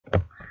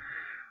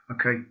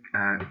Okay,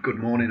 good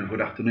morning or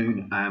good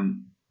afternoon.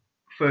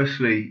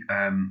 Firstly,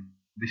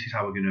 this is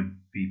how we're going to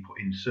be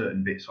putting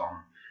certain bits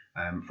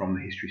on from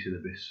the history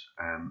syllabus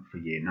for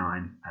year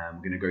 9.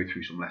 We're going to go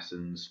through some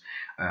lessons.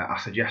 Our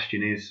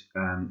suggestion is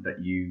that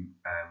you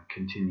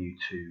continue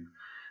to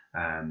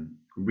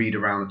read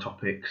around the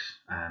topics.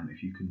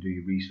 If you can do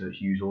your research,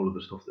 use all of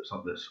the stuff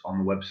that's on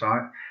the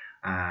website.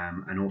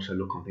 And also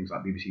look on things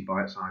like BBC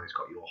Bitesize. It's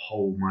got your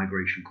whole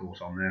migration course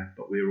on there,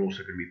 but we're also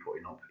going to be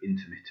putting up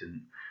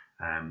intermittent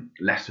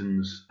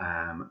lessons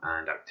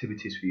and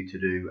activities for you to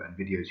do and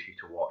videos for you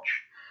to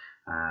watch.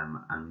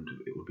 And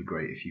it would be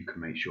great if you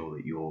can make sure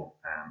that you're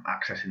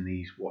accessing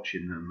these,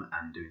 watching them,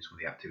 and doing some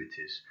of the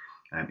activities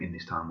in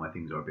this time where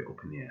things are a bit up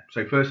in the air.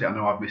 So firstly, I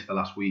know I've missed the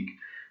last week.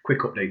 Quick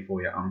update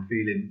for you. I'm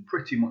feeling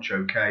pretty much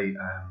okay.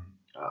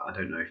 I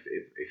don't know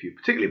if you're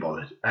particularly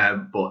bothered,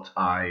 but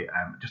I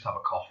just have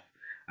a cough.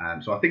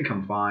 So I think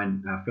I'm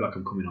fine. I feel like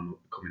I'm coming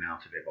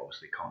out of it, but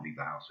obviously can't leave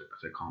the house,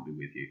 so I can't be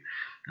with you.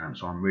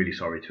 So I'm really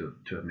sorry to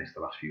have missed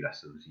the last few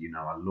lessons. You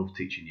know, I love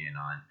teaching year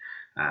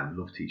 9,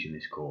 love teaching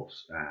this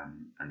course,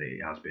 and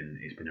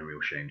it's been a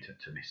real shame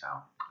to miss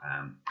out.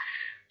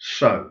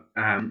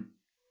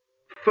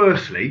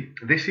 Firstly,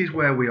 this is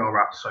where we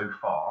are at so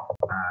far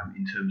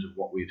in terms of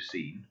what we've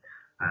seen.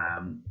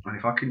 And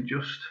if I can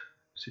just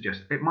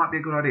suggest, it might be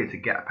a good idea to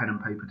get a pen and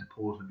paper, to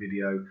pause the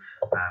video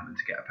and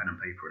to get a pen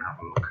and paper and have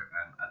a look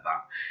at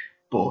that.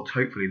 But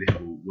hopefully this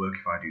will work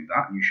if I do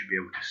that. You should be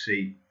able to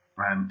see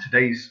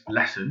today's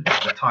lesson.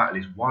 The title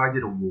is "Why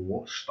Did a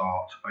War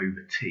Start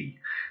Over Tea?"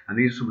 And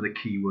these are some of the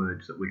key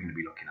words that we're going to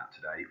be looking at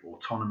today: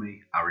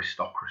 autonomy,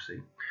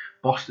 aristocracy,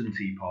 Boston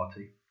Tea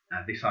Party,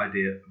 this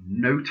idea of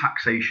no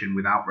taxation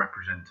without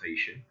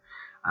representation,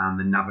 and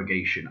the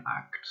Navigation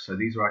Act. So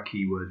these are our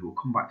key words. We'll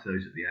come back to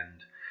those at the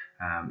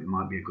end. It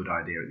might be a good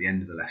idea at the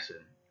end of the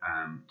lesson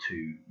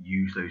to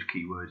use those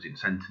keywords in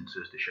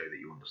sentences to show that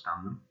you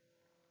understand them.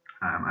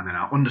 And then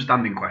our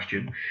understanding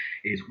question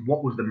is,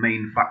 what was the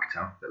main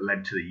factor that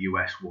led to the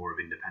US War of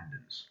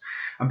Independence?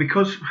 And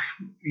because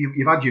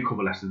you've had your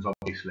cover lessons,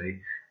 obviously,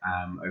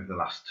 over the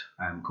last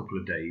couple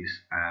of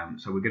days,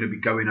 so we're going to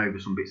be going over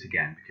some bits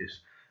again, because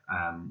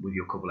with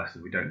your cover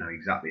lessons, we don't know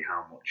exactly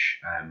how much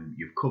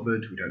you've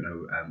covered. We don't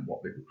know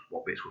what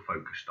bits we're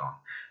focused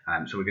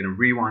on. So we're going to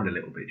rewind a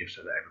little bit just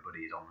so that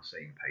everybody is on the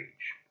same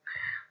page.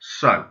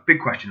 So,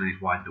 big question then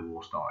is, why did the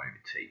war start over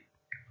tea?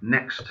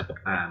 Next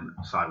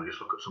slide, we'll just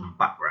look at some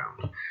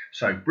background.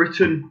 So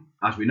Britain,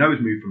 as we know,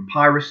 has moved from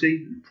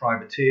piracy and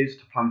privateers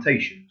to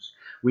plantations.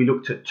 We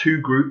looked at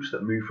two groups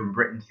that moved from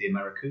Britain to the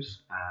Americas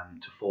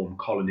to form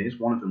colonies.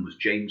 One of them was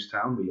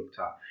Jamestown, we looked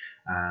at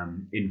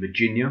in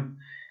Virginia.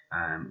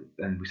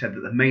 And we said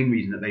that the main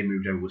reason that they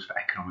moved over was for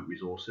economic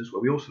resources.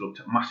 But we also looked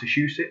at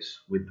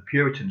Massachusetts with the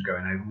Puritans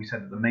going over, and we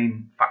said that the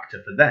main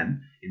factor for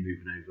them in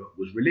moving over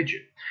was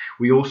religion.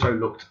 We also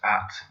looked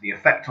at the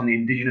effect on the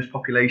indigenous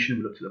population.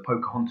 We looked at the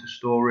Pocahontas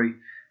story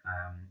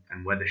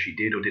and whether she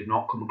did or did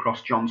not come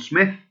across John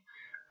Smith,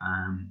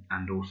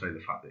 and also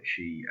the fact that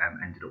she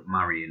ended up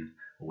marrying,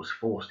 or was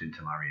forced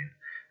into marrying,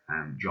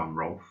 John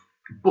Rolfe.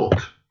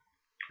 But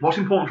what's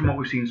important from what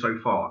we've seen so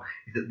far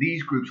is that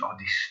these groups are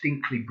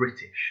distinctly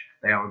British.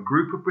 They are a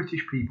group of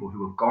British people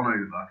who have gone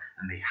over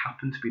and they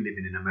happen to be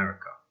living in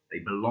America. They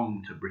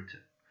belong to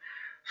Britain.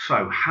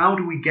 So how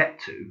do we get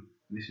to,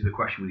 this is the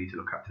question we need to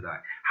look at today,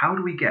 how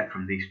do we get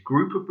from this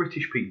group of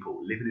British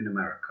people living in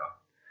America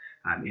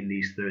in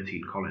these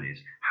 13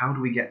 colonies, how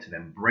do we get to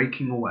them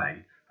breaking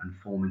away and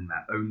forming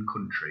their own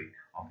country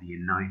of the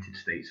United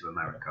States of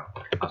America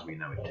as we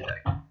know it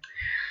today?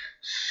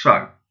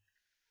 So,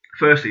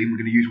 firstly, we're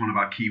going to use one of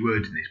our key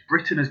words in this.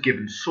 Britain has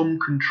given some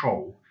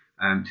control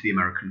to the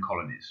American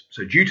colonies.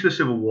 So due to the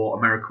Civil War,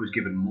 America was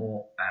given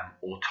more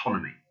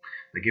autonomy.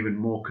 They're given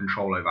more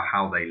control over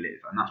how they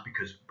live. And that's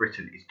because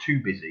Britain is too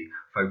busy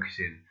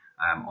focusing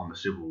on the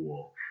Civil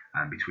War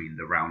between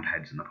the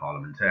Roundheads and the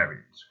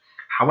parliamentarians.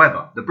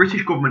 However, the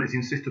British government has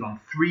insisted on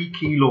 3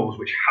 key laws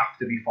which have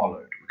to be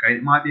followed. Okay,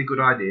 it might be a good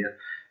idea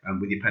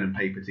with your pen and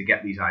paper to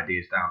get these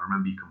ideas down.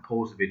 Remember, you can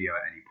pause the video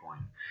at any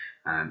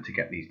point to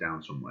get these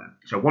down somewhere.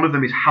 So one of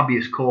them is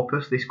habeas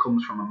corpus. This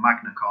comes from a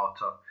Magna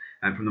Carta,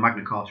 from the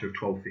Magna Carta of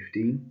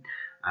 1215,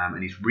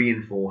 and it's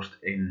reinforced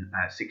in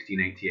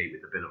 1688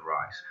 with the Bill of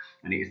Rights.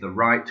 And it is the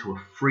right to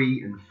a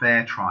free and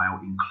fair trial,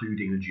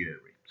 including a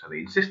jury. So they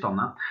insist on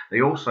that.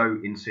 They also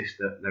insist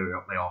that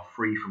they are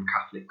free from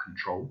Catholic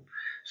control.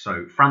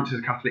 So France is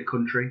a Catholic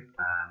country.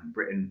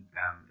 Britain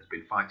has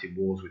been fighting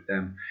wars with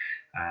them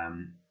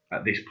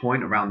at this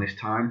point, around this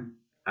time,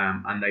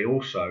 and they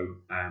also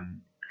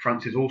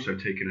France has also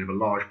taken over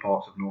large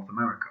parts of North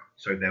America,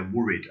 so they're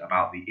worried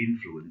about the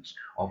influence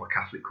of a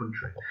Catholic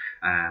country,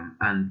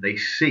 and they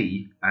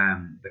see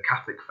the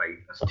Catholic faith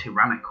as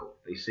tyrannical.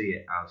 They see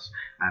it as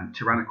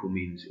tyrannical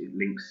means it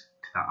links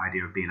to that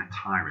idea of being a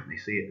tyrant. They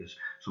see it as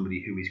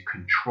somebody who is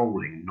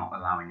controlling and not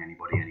allowing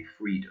anybody any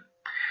freedom.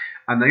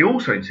 And they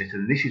also insisted,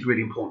 and this is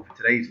really important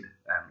for today's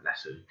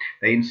lesson,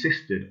 they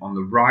insisted on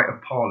the right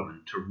of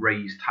Parliament to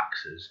raise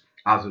taxes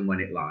as and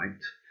when it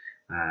liked,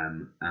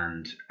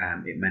 and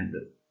it meant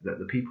that that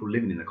the people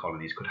living in the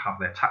colonies could have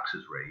their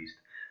taxes raised,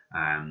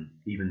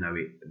 even though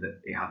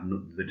it had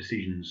the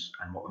decisions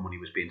and what the money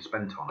was being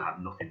spent on had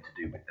nothing to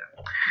do with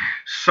them.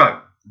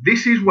 So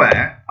this is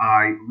where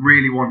I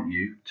really want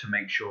you to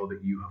make sure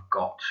that you have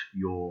got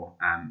your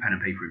pen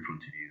and paper in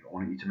front of you. I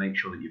want you to make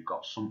sure that you've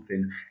got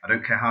something. I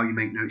don't care how you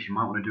make notes. You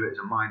might want to do it as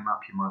a mind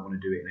map. You might want to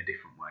do it in a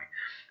different way.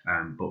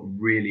 But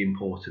really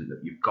important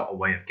that you've got a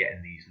way of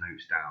getting these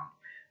notes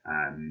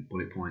down.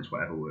 Bullet points,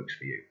 whatever works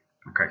for you.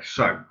 Okay,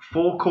 so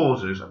 4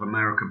 causes of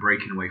America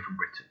breaking away from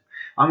Britain.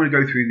 I'm going to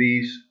go through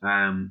these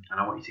and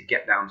I want you to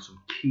get down some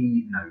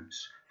key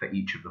notes for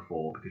each of the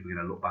 4 because we're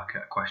going to look back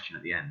at a question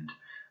at the end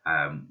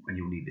and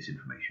you'll need this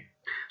information.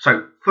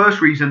 So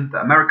first reason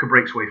that America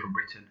breaks away from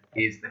Britain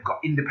is they've got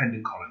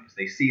independent colonies.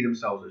 They see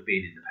themselves as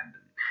being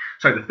independent.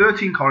 So the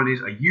 13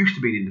 colonies are used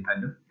to being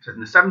independent. It says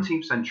in the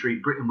 17th century,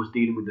 Britain was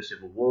dealing with the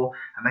Civil War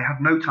and they had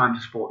no time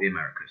to support the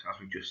Americas, as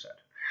we've just said.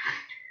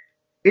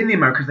 In the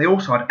Americas, they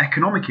also had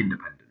economic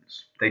independence.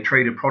 They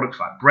traded products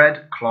like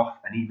bread, cloth,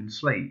 and even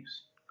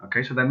slaves.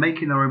 Okay, so they're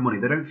making their own money.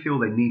 They don't feel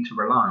they need to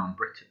rely on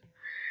Britain.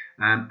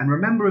 And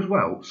remember as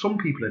well, some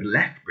people had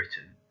left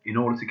Britain in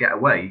order to get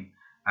away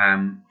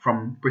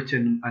from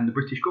Britain and the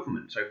British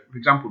government. So, for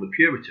example, the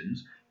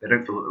Puritans, they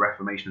don't feel that the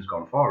Reformation has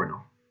gone far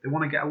enough. They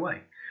want to get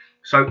away.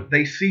 So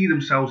they see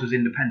themselves as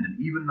independent,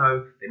 even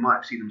though they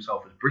might see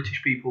themselves as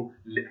British people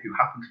who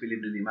happen to be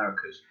living in the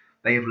Americas.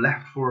 They have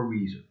left for a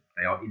reason.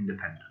 They are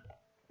independent.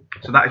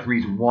 So that is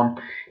reason 1.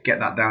 Get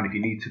that down. If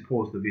you need to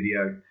pause the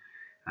video,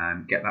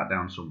 get that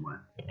down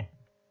somewhere.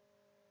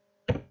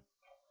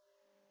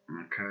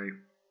 Okay.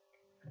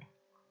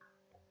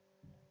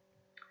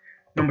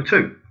 Number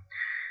 2.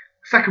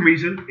 Second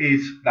reason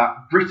is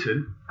that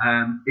Britain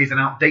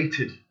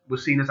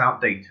was seen as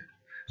outdated.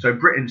 So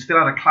Britain still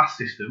had a class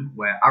system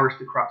where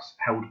aristocrats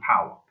held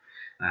power.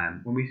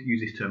 When we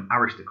use this term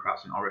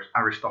aristocrats, and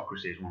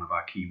aristocracy is one of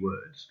our key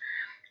words,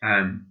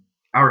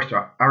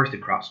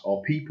 aristocrats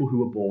are people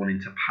who are born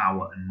into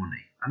power and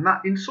money. And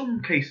that in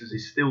some cases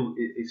is still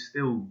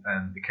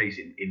the case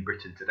in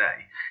Britain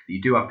today.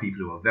 You do have people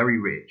who are very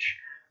rich,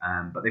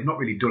 but they've not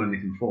really done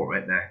anything for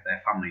it.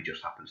 Their family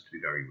just happens to be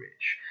very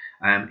rich.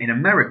 In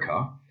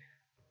America,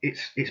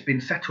 it's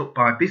been set up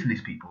by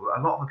business people.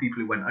 A lot of the people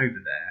who went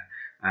over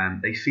there,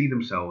 they see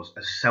themselves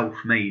as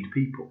self-made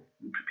people.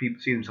 People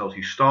see themselves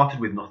who started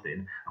with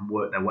nothing and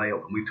worked their way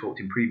up. And we've talked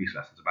in previous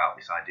lessons about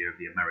this idea of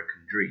the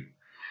American dream.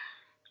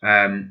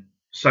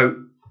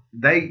 So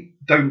they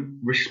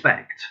don't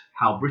respect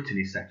how Britain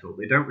is set up.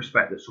 They don't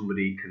respect that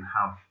somebody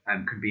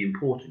can be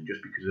important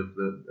just because of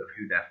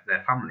who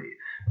their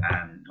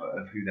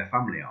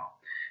family are.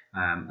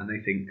 And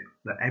they think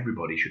that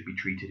everybody should be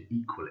treated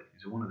equally.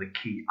 So one of the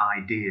key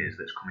ideas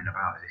that's coming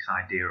about is this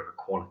idea of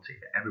equality,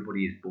 that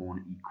everybody is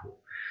born equal.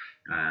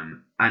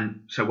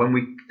 And so when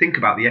we think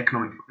about the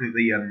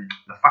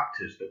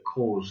factors that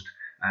caused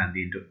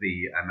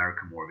the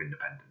American War of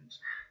Independence,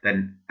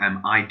 then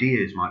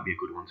ideas might be a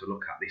good one to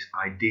look at. This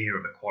idea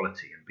of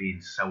equality and being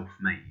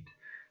self-made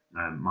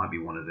might be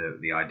one of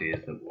the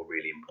ideas that were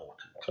really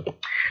important.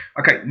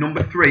 Okay,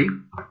 number 3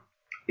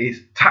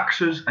 is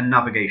taxes and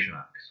navigation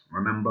acts.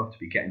 Remember to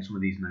be getting some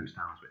of these notes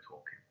down as we're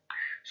talking.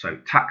 So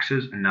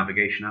taxes and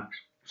navigation acts.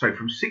 So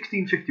from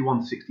 1651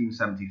 to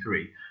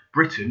 1673,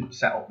 Britain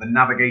set up the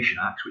Navigation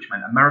Acts, which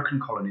meant American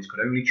colonies could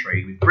only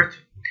trade with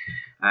Britain.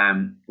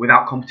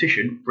 Without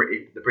competition,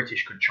 the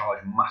British could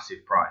charge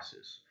massive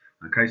prices.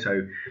 Okay,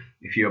 so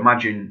if you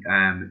imagine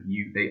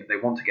they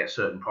want to get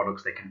certain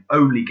products, they can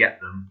only get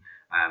them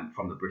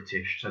from the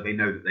British, so they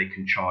know that they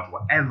can charge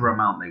whatever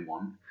amount they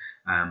want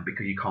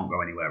because you can't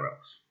go anywhere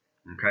else.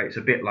 Okay, it's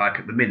a bit like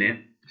at the minute,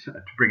 to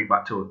bring it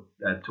back to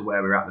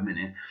where we're at the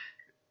minute,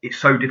 it's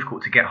so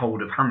difficult to get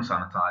hold of hand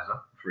sanitizer,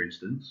 for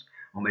instance,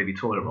 or maybe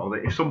toilet roll,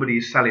 that if somebody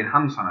is selling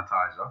hand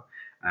sanitizer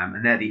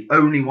and they're the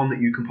only one that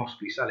you can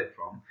possibly sell it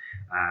from,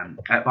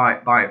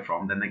 buy it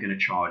from, then they're going to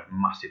charge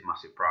massive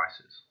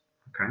prices.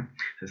 Okay,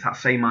 so it's that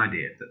same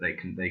idea that they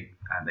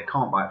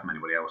can't buy it from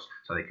anybody else,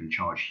 so they can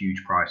charge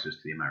huge prices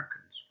to the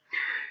Americans.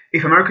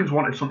 If Americans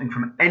wanted something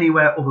from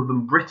anywhere other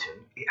than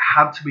Britain, it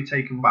had to be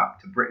taken back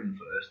to Britain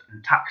first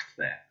and taxed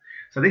there.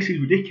 So this is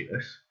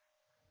ridiculous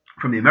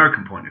from the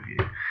American point of view.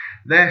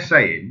 They're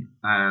saying,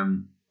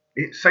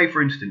 say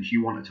for instance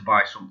you wanted to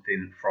buy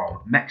something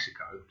from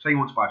Mexico. Say you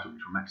want to buy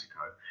something from Mexico.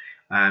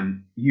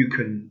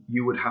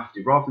 You would have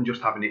to, rather than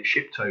just having it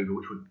shipped over,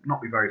 which would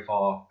not be very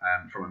far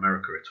from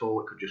America at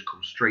all, it could just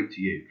come straight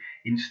to you.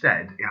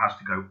 Instead, it has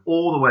to go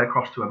all the way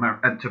across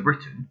to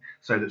Britain,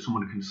 so that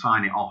someone can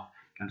sign it off,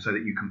 and so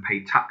that you can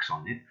pay tax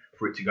on it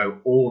for it to go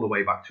all the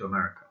way back to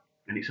America.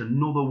 And it's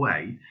another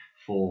way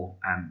for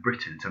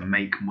Britain to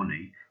make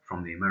money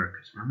from the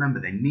Americas. Remember,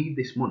 they need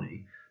this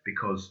money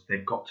because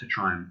they've got to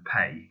try and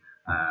pay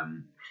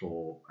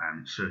for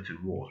certain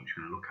wars, which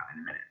we're going to look at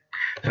in a minute.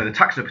 So the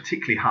taxes are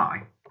particularly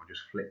high. I'll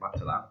just flip back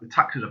to that. The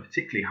taxes are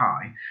particularly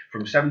high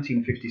from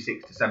 1756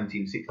 to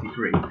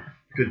 1763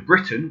 because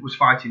Britain was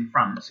fighting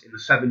France in the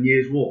 7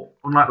 Years' War.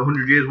 Unlike the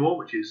 100 Years' War,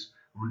 which is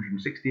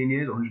 116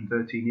 years,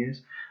 113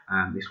 years,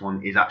 this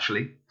one is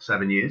actually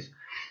 7 years.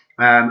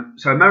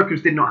 So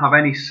Americans did not have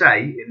any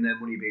say in their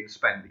money being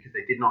spent because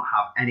they did not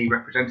have any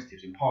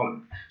representatives in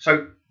Parliament.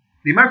 So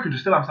the Americans are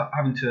still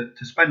having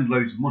to spend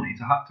loads of money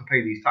to have to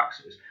pay these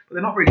taxes, but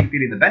they're not really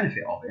feeling the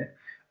benefit of it,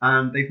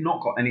 and they've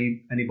not got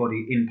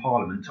anybody in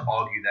Parliament to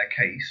argue their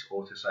case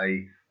or to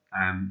say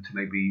to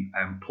maybe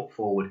put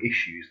forward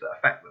issues that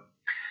affect them.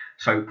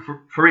 So,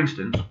 for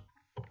instance,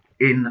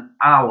 in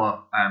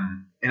our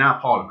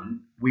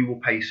Parliament, we will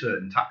pay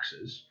certain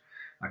taxes.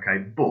 Okay,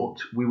 but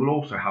we will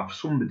also have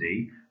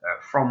somebody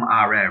from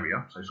our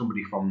area, so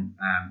somebody from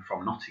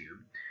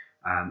Nottingham,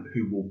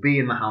 who will be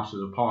in the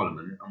Houses of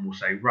Parliament and will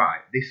say, right,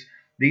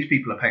 these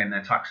people are paying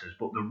their taxes,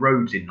 but the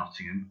roads in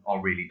Nottingham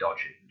are really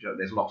dodgy.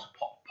 There's lots of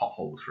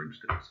potholes, for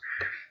instance.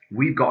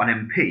 We've got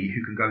an MP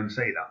who can go and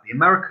say that. The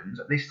Americans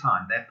at this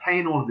time, they're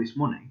paying all of this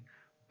money,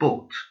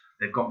 but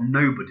they've got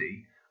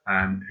nobody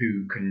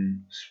who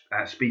can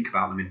speak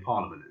about them in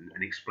Parliament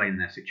and explain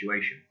their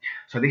situation.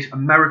 So this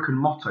American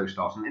motto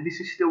starts, and this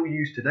is still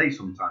used today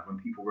sometimes when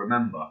people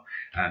remember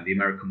the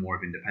American War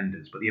of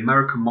Independence. But the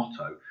American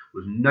motto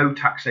was no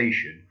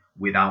taxation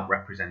without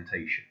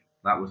representation.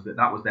 That was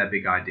their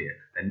big idea.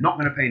 They're not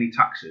going to pay any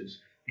taxes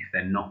if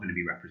they're not going to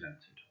be represented.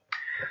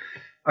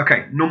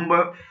 Okay,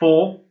 number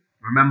 4.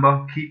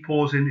 Remember, keep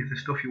pausing if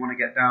there's stuff you want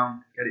to get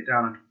it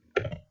down.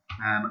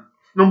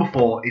 Number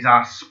 4 is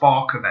our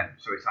spark event.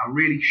 So it's our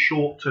really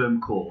short-term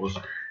cause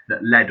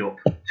that led up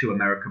to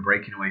America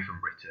breaking away from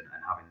Britain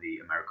and having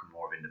the American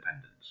War of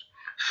Independence.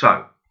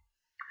 So,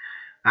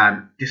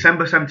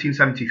 December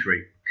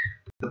 1773,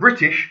 the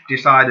British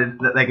decided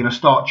that they're going to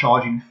start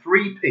charging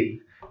 3p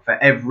for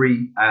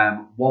every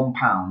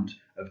 £1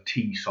 of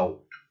tea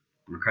sold.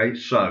 Okay,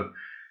 so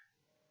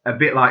a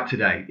bit like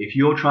today, if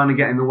you're trying to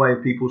get in the way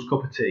of people's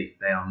cup of tea,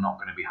 they are not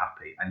going to be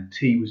happy. And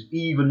tea was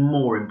even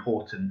more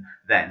important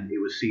then. It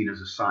was seen as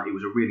a sign. It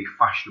was a really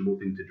fashionable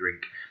thing to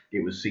drink.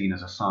 It was seen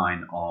as a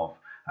sign of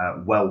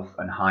wealth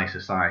and high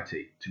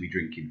society to be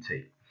drinking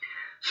tea.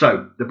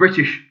 So the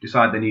British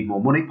decide they need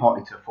more money,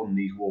 partly to fund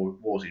these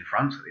wars in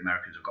France that the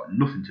Americans have got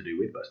nothing to do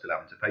with, but still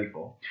having to pay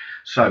for.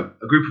 So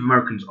a group of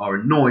Americans are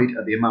annoyed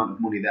at the amount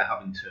of money they're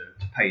having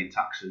to pay in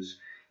taxes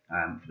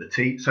for the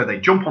tea. So they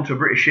jump onto a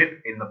British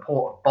ship in the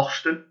port of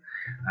Boston,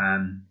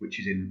 which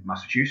is in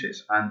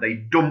Massachusetts, and they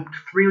dumped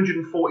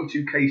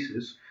 342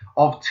 cases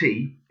of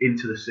tea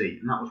into the sea,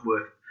 and that was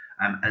worth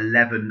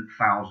 £11,000.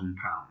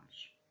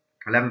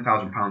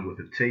 £11,000 worth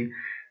of tea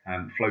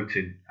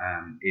floating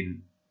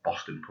in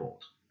Boston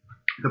port.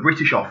 The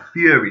British are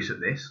furious at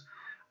this,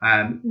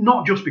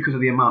 not just because of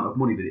the amount of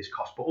money that it's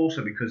cost, but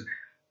also because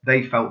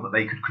they felt that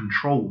they could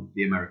control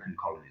the American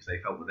colonies. They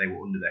felt that they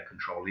were under their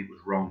control. It was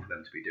wrong for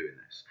them to be doing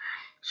this.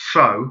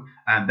 So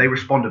they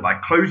responded by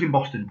closing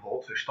Boston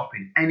port, so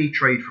stopping any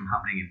trade from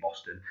happening in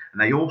Boston,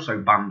 and they also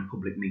banned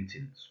public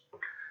meetings.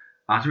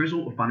 As a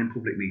result of banning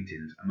public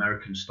meetings,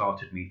 Americans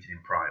started meeting in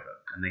private,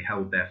 and they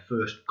held their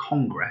first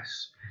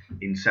Congress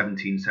in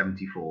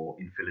 1774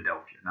 in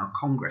Philadelphia. Now,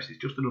 Congress is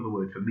just another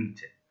word for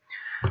meeting.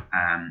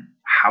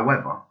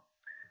 However,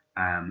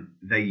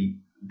 the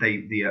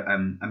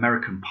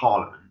American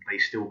Parliament, they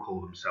still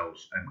call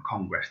themselves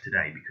Congress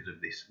today because of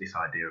this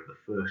idea of the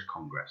first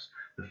Congress,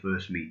 the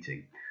first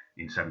meeting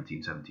in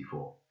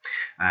 1774.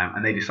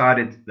 And they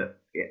decided that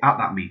at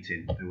that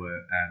meeting there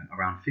were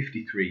around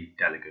 53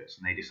 delegates,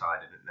 and they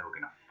decided that they were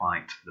going to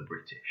fight the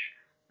British.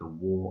 The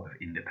War of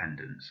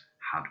Independence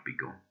had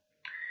begun.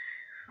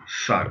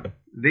 So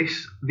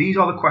these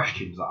are the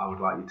questions that I would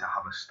like you to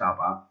have a stab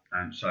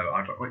at. So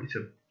I'd like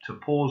you to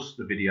pause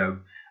the video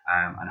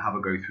and have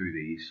a go through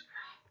these.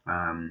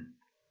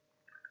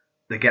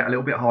 They get a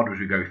little bit harder as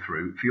we go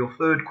through. For your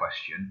third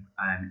question,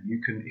 you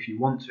can, if you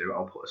want to,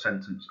 I'll put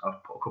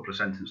a couple of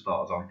sentence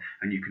starters on,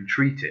 and you can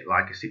treat it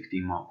like a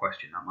 16-mark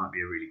question. That might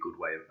be a really good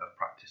way of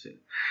practicing.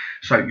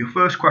 So your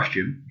first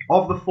question,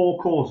 of the 4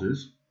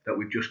 causes that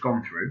we've just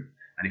gone through,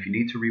 and if you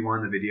need to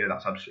rewind the video,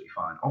 that's absolutely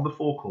fine. Of the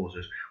 4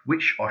 causes,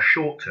 which are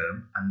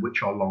short-term and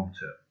which are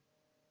long-term?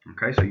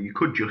 Okay, so you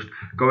could just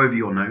go over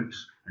your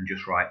notes and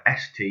just write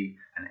ST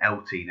and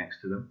LT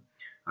next to them.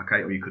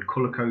 Okay, or you could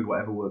colour code,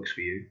 whatever works for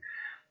you.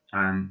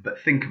 But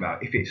think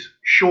about it. If it's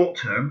short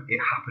term, it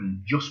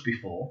happened just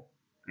before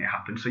it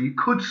happened. So you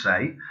could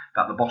say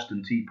that the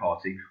Boston Tea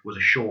Party was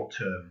a short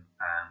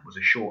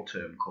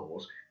term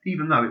cause,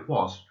 even though it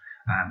was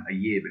a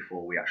year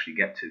before we actually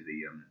get to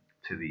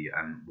the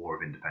War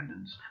of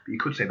Independence. But you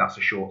could say that's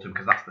a short term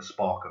because that's the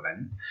spark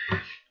event.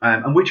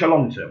 And which are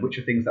long term? Which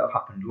are things that have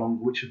happened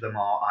longer? Which of them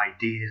are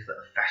ideas that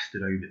have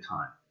festered over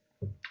time?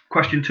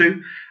 Question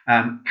 2: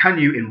 can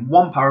you, in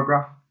one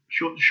paragraph,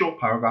 short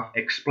paragraph,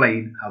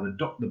 explain how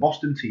the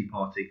Boston Tea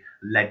Party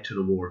led to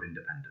the War of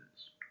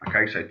Independence?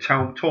 Okay,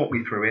 so talk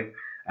me through it.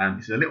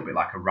 This is a little bit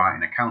like a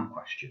writing account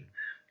question.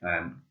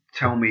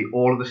 Tell me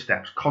all of the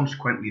steps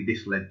consequently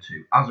this led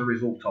to. As a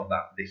result of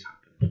that, this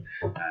happened.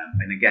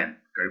 And again,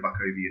 go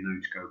back over your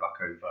notes, go back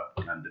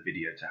over the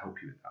video to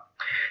help you with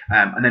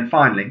that. And then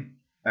finally,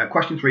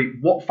 question 3,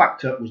 what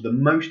factor was the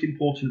most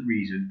important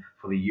reason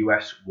for the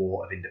US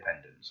War of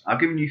Independence? I've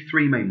given you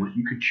 3 main ones.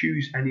 You could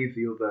choose any of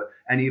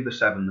the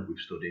 7 that we've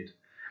studied.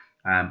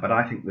 But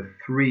I think the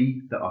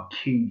three that are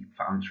key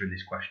for answering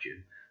this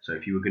question, so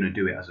if you were going to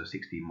do it as a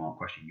 16-mark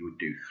question, you would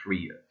do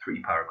three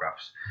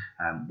paragraphs,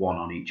 one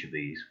on each of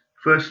these.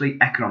 Firstly,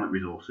 economic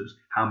resources.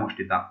 How much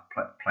did that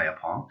play a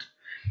part?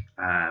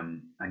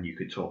 And you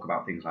could talk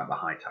about things like the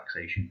high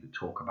taxation. You could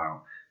talk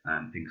about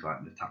things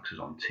like the taxes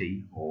on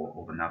tea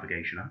or the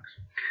Navigation Acts.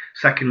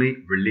 Secondly,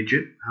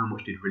 religion. How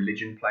much did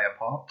religion play a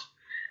part?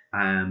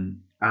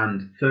 And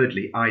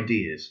thirdly,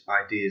 ideas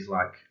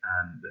like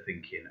the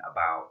thinking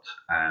about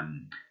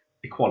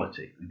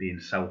equality and being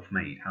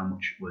self-made. How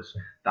much was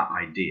that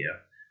idea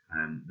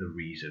the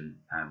reason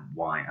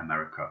why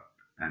America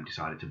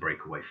decided to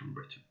break away from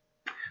Britain?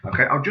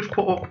 Okay, I'll just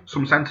put up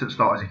some sentence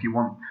starters if you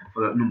want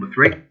for number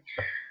 3.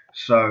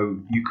 So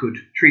you could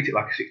treat it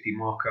like a 16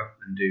 marker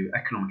and do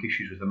economic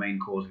issues was the main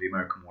cause of the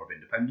American War of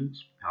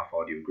Independence. How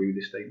far do you agree with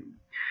this statement?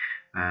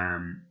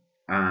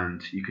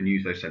 And you can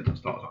use those sentence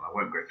starters on. I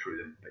won't go through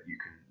them, but you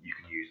can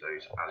use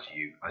those as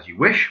you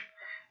wish.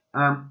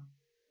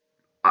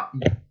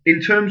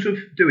 In terms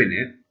of doing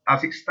it,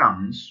 as it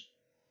stands,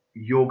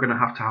 you're going to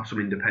have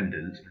some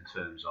independence in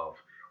terms of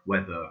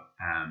whether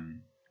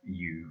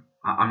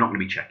I'm not going to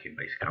be checking,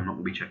 basically. I'm not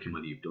going to be checking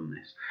whether you've done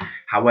this.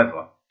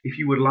 However, if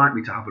you would like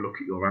me to have a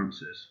look at your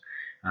answers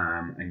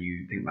and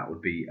you think that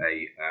would be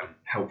a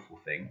helpful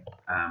thing,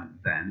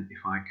 then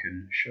if I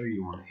can show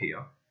you on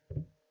here,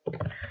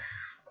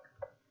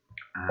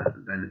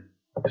 then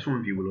some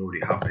of you will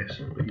already have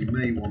this, but you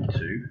may want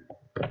to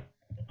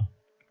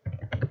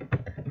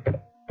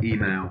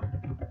email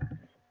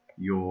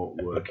your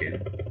work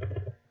in,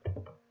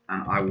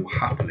 and I will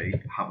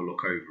happily have a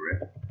look over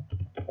it.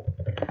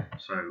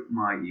 So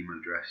my email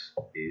address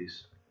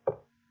is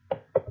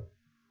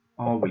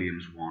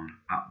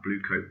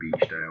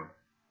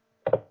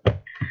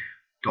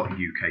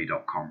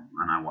rwilliams1@bluecoatbeechdale.uk.com,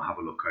 and I will have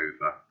a look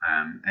over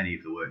any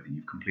of the work that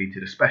you've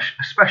completed,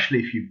 especially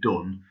if you've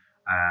done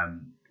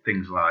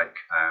things like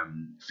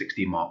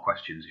 16-mark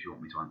questions. If you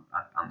want me to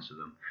answer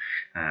them,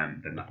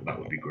 then that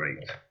would be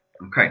great.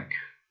 Okay,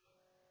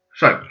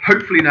 so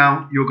hopefully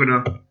now you're going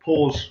to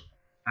pause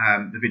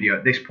the video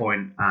at this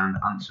point and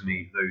answer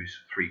me those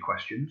 3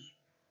 questions.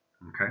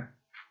 Okay,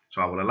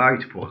 so I will allow you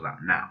to pause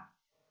that now.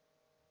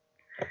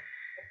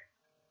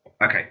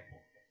 Okay,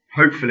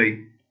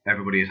 hopefully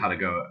everybody has had a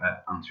go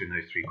at answering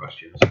those 3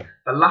 questions.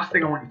 The last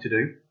thing I want you to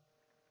do,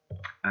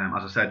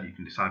 as I said, you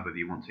can decide whether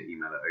you want to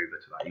email it over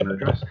to that email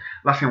address.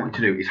 Last thing I want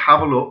you to do is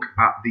have a look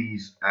at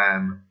these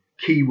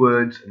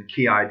keywords and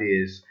key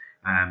ideas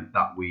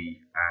that we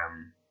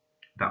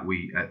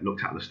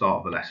looked at the start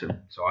of the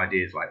lesson. So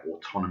ideas like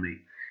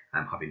autonomy,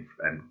 having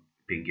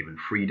being given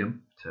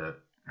freedom to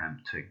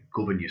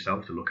govern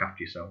yourself, to look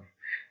after yourself,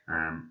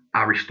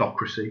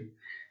 aristocracy,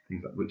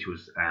 which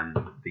was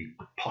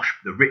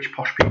the rich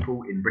posh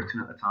people in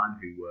Britain at the time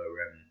who were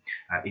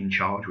in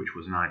charge, which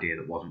was an idea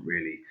that wasn't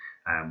really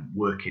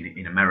working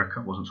in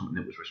America, wasn't something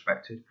that was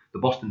respected. The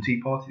Boston Tea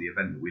Party, the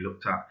event that we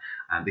looked at,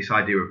 this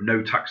idea of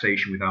no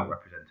taxation without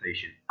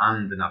representation,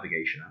 and the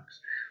Navigation Acts.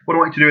 What I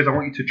want you to do is I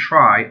want you to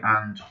try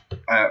and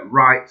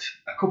write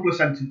a couple of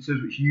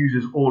sentences which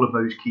uses all of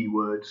those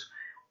keywords,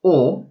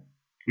 or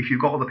if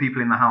you've got other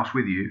people in the house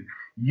with you,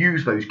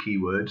 use those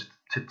keywords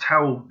to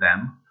tell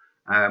them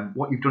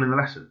what you've done in the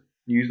lesson.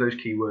 Use those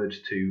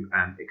keywords to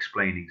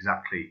explain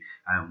exactly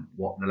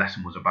what the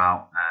lesson was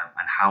about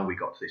and how we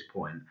got to this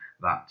point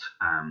that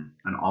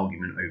an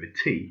argument over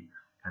tea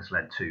has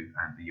led to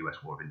the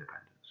US War of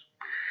Independence.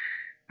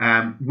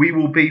 We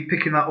will be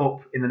picking that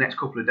up in the next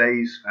couple of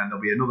days, and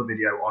there'll be another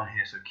video on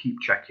here, so keep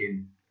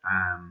checking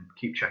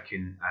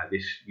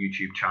this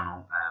YouTube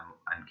channel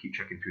and keep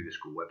checking through the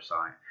school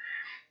website,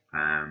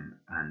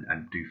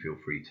 and do feel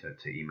free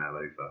to email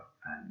over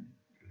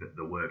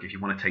the work. If you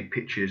want to take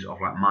pictures of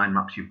like mind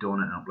maps you've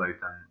done and upload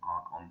them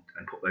on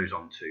and put those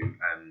onto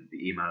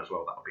the email as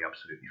well, that would be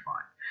absolutely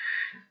fine.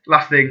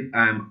 Last thing,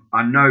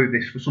 I know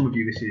this for some of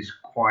you, this is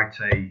quite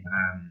a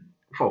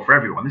for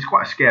everyone, it's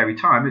quite a scary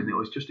time, isn't it?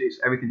 It's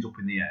everything's up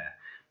in the air,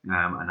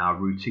 and our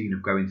routine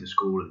of going to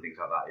school and things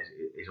like that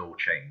is all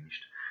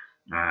changed.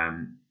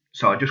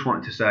 So I just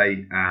wanted to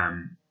say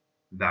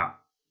that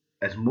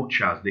as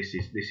much as this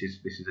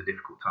is a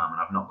difficult time,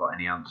 and I've not got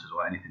any answers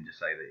or anything to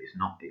say that it's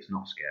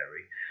not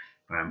scary.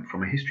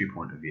 From a history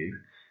point of view,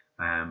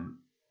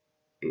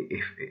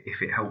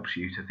 if it helps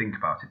you to think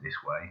about it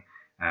this way,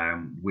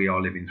 we are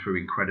living through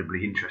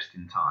incredibly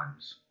interesting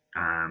times,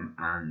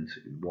 and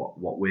what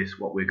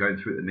we're going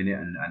through at the minute,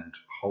 and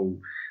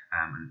whole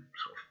and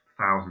sort of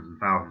thousands and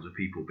thousands of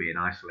people being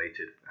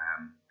isolated,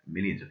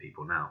 millions of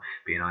people now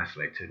being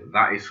isolated.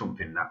 That is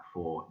something that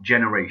for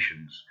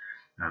generations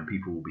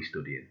people will be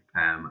studying,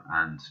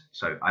 and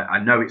so I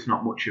know it's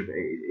not much of it.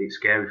 It's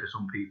scary for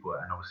some people,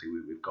 and obviously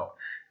we've got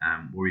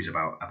worries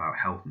about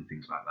health and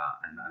things like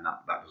that, and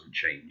that doesn't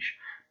change.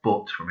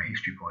 But from a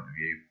history point of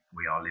view,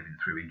 we are living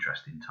through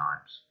interesting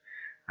times.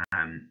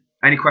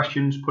 Any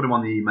questions, put them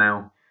on the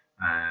email,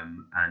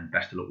 and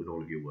best of luck with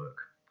all of your work.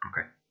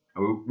 Okay.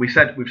 We've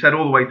said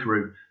all the way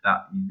through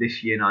that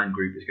this Year 9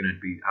 group is going to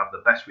have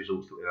the best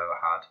results that we've ever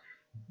had.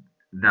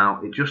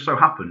 Now, it just so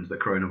happens that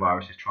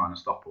coronavirus is trying to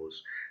stop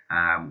us.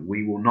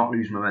 We will not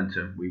lose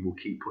momentum. We will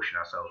keep pushing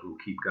ourselves. We will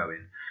keep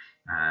going.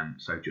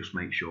 So just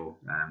make sure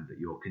that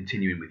you're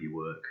continuing with your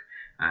work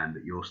and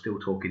that you're still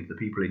talking to the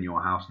people in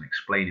your house and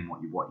explaining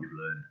what you've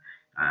learned.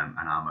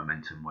 And our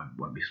momentum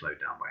won't be slowed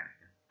down by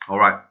anything. All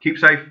right, keep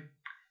safe.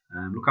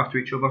 Look after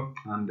each other,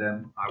 and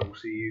I will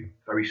see you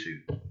very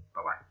soon.